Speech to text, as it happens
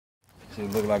Shit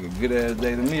look like a good ass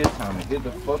day to me. It's time to hit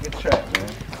the fucking trap,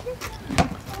 man.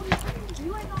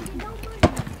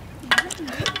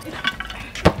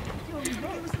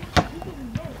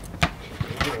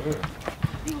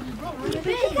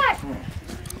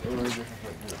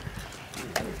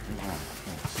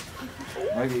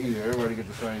 Make it easier. Everybody get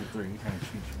the same three. You can't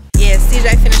cheat you. Yeah,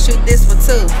 CJ finna shoot this one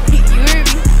too. You hear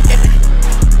me?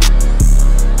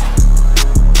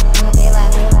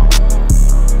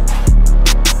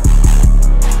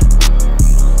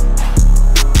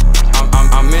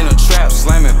 I'm in a trap,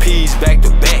 slamming peas back to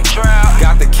back.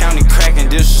 Got the county cracking,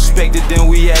 disrespected. Then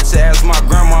we had to ask my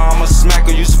grandma. I'm a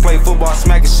smacker. Used to play football,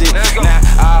 smacking shit. Now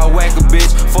I'll whack a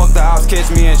bitch. Fuck the ops, catch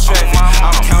me in traffic.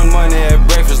 I'm counting money at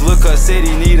breakfast. Look, her said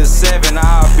he need a 7.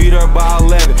 I'll beat her by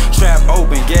 11. Trap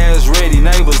open, gas ready.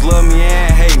 Neighbors love me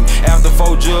and hate me. After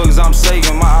 4 jugs, I'm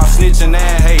saving. My ops snitching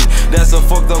and hating. That's a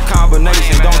fucked up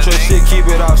combination. Don't trust shit, keep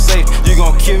it off safe. You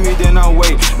gon' kill me, then I'll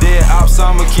wait. Dead ops,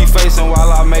 I'ma keep facing while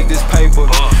I make this paper.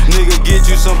 Nigga, get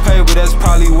you some paper, that's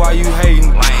probably why you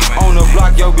hating. On the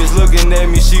block, yo bitch looking at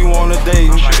me, she wanna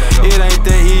date me. It ain't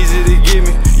that easy to get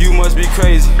me, you must be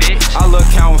crazy. I love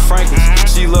counting Franklin's,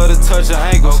 she love to touch her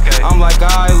ankles. I'm like,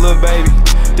 alright little baby,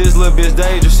 this little bitch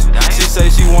dangerous. She say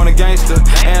she want a gangster,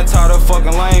 and tired of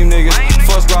fucking lame niggas.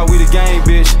 Fuck squad, we the gang,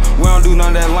 bitch. We don't do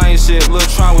none of that lame shit. Lil'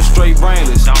 Tron was straight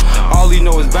brainless. All he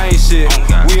know is bang shit.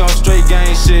 We on straight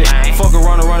gang shit. Fuck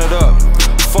around and run it up.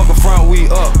 Fuck a front,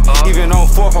 we up. Even on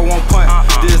 4th, I won't punt.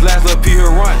 This last little P here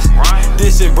runs.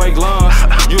 This shit break lungs.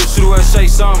 You a shooter and shake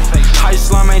something. High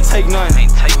slime ain't take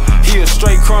nothing. He a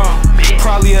straight crumb.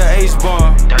 Probably a ace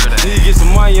bomb. Need to get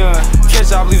some money on.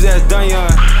 Catch up, leave that done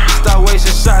on. Stop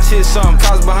wasting shots, hit something.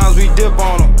 Cops behinds, we dip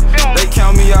on them. They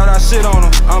count me out, I shit on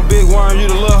them. I'm big worm,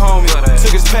 you the little homie.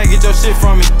 Took his pack, get your shit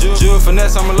from me. Jewel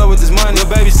finesse, I'm in love with this money.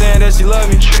 Little baby saying that she love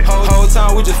me. Whole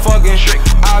time we just fucking.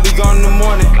 I'll be gone in the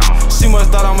morning. She must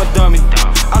thought I'm a dummy.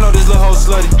 I know this little hoe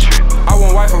slutty. I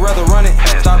want wife, I'd rather run it.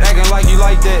 Stop acting like you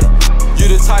like that. You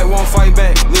the type, won't fight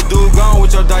back. Little dude gone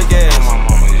with your dyke ass.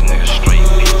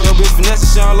 Yo bitch finesse,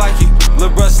 she don't like you. Lil'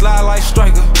 bruh slide like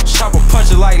striker. Chopper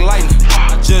punch it like lightning.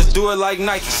 Just do it like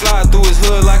Nike. Slide through his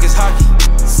hood like it's hockey.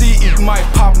 See if you might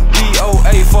pop him.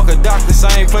 DOA, fuck a doctor.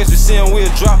 Same place we see him, we'll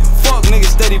drop. Fuck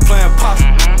niggas steady playing pops.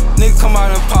 Nigga come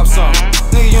out and pop something.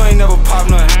 Nigga, you ain't never pop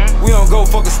nothing. We don't go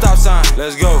fuck a stop sign.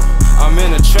 Let's go. I'm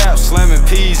in a trap, slamming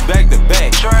peas back to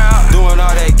back. Doing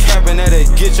all that capping that'll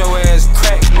get your ass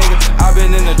cracked, nigga. I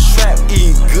been in the trap,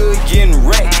 eating good, getting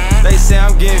wrecked. They say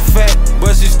I'm getting fat,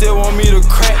 but she still want me to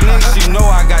crack, nigga. She know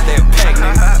I got that pack,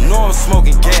 nigga. Know I'm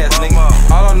smoking gas, nigga.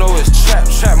 All I know is trap,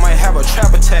 trap might have a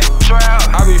trap attack.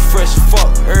 I be fresh fuck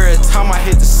every time I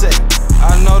hit the set.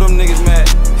 I know them niggas mad.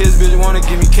 His bitch wanna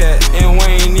give me cat, and we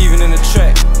ain't even in the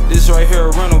track. This right here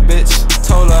a rental, bitch.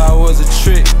 Told her I was a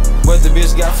trick, but the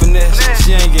bitch got finesse.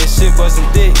 She ain't get shit but some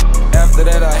dick. After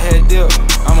that I had dip.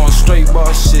 I'm on straight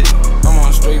boss shit. I'm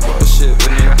on straight boss shit,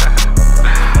 nigga.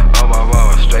 Oh my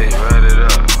mama, straight run it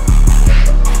up.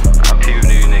 I peep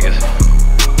you niggas.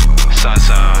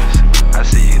 Sunsons, I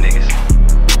see you niggas.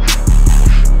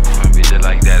 I'ma be just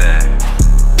like that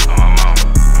on my mama.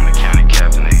 I'm the county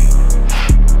captain, nigga.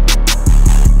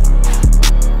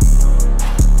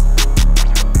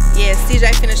 Yeah,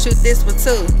 CJ finna shoot this one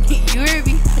too. You hear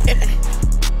me?